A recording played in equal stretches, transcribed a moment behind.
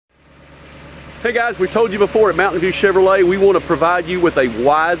Hey guys, we told you before at Mountain View Chevrolet, we want to provide you with a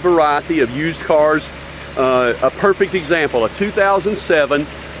wide variety of used cars. A perfect example, a 2007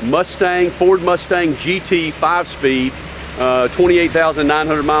 Mustang, Ford Mustang GT 5-speed,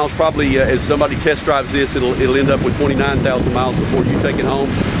 28,900 miles. Probably as somebody test drives this, it'll end up with 29,000 miles before you take it home,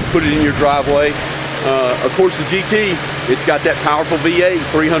 put it in your driveway. Of course, the GT, it's got that powerful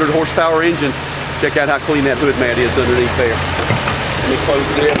V8, 300 horsepower engine. Check out how clean that hood mat is underneath there. Let me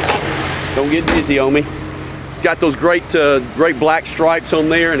close this. Don't get dizzy on me. It's got those great black stripes on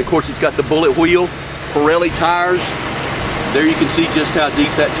there, and of course it's got the bullet wheel, Pirelli tires. There you can see just how deep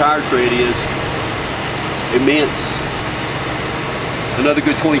that tire tread is. Immense. Another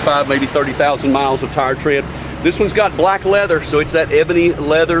good 25, maybe 30,000 miles of tire tread. This one's got black leather, so it's that ebony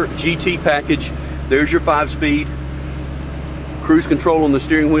leather GT package. There's your 5-speed. Cruise control on the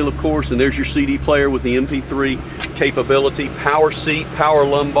steering wheel, of course, and there's your CD player with the MP3 capability. Power seat, power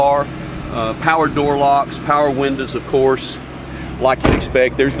lumbar, power door locks, power windows, of course, like you'd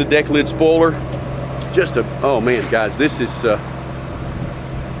expect. There's the deck lid spoiler. Just oh man, guys, this is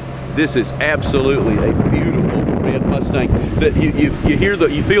absolutely a beautiful red Mustang. That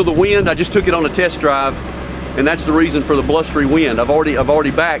you feel the wind. I just took it on a test drive, and that's the reason for the blustery wind. I've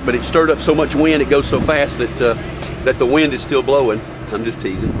already backed, but it stirred up so much wind, it goes so fast that the wind is still blowing. I'm just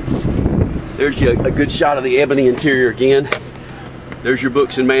teasing. There's a good shot of the ebony interior again. There's your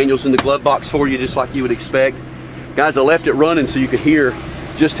books and manuals in the glove box for you, just like you would expect. Guys, I left it running so you could hear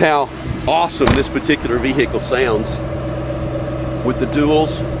just how awesome this particular vehicle sounds with the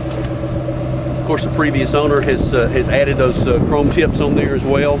duals. Of course, the previous owner has added those chrome tips on there as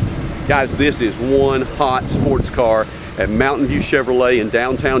well. Guys, this is one hot sports car at Mountain View Chevrolet in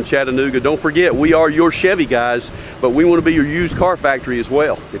downtown Chattanooga. Don't forget, we are your Chevy guys, but we want to be your used car factory as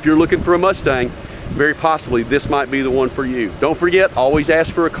well. If you're looking for a Mustang, very possibly this might be the one for you. Don't forget, always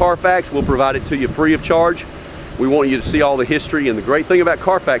ask for a Carfax. We'll provide it to you free of charge. We want you to see all the history, and the great thing about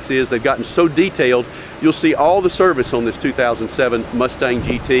Carfax is they've gotten so detailed, you'll see all the service on this 2007 Mustang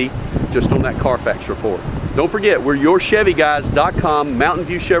GT just on that Carfax report. Don't forget, we're yourchevyguys.com, Mountain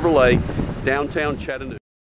View Chevrolet, downtown Chattanooga.